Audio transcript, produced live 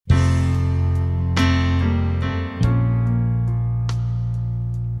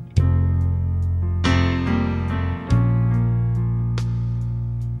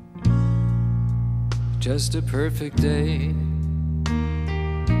just a perfect day.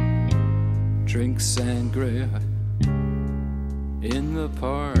 Drink sangria in the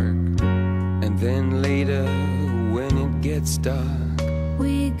park, and then later when it gets dark,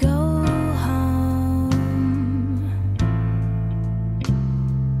 we go home.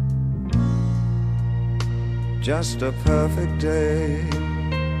 Just a perfect day.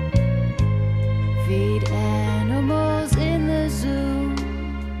 Feed animals in the zoo,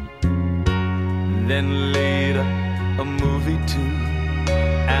 then later a movie too,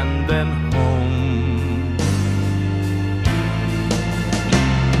 and then home.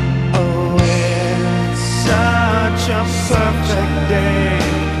 Oh, it's such a perfect day.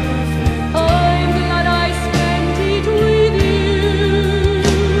 I'm glad I spent it with you.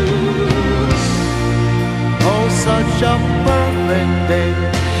 Oh, such a perfect day.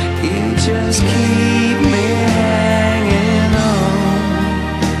 You just keep me hanging on.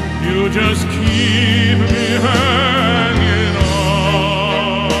 You just keep me hanging on.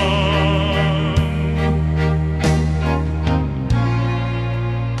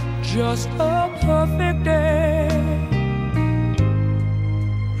 just a perfect day.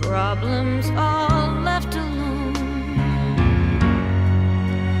 Problems all left alone.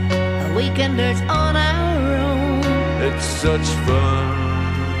 A weekenders on our own. It's such fun.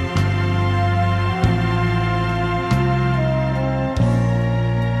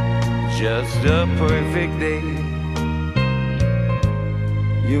 Just a perfect day.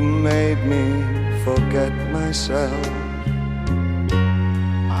 You made me forget myself.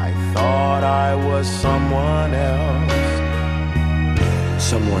 I thought I was someone else,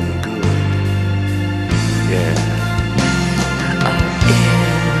 someone good. Yeah. Oh,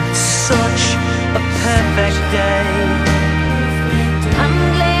 it's such a perfect day. I'm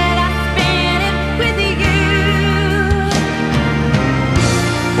glad I spent it with you.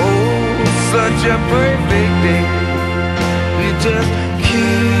 Oh, such a perfect day. You just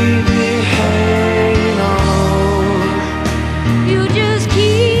keep me hanging on. You just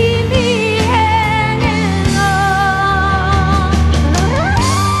keep me hanging on.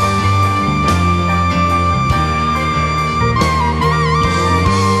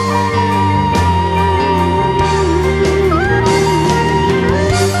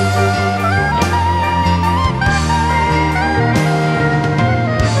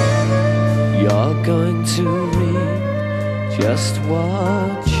 You're going to reap just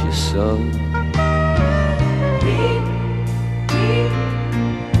what you sow.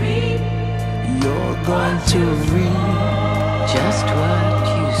 You're going to reap just what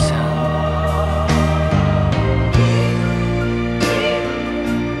you sow.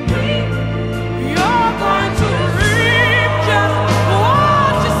 You're going to reap just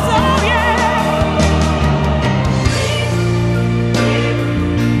what you sow, yeah.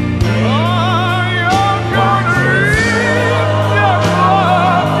 Oh, you're gonna reap just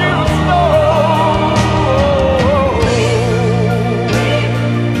what you sow.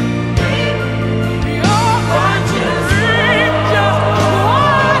 You're going to reap just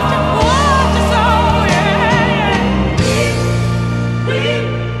what you sow, yeah.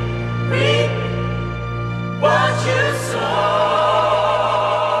 Reap what you sow.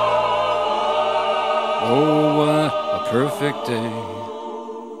 Oh, what a perfect day.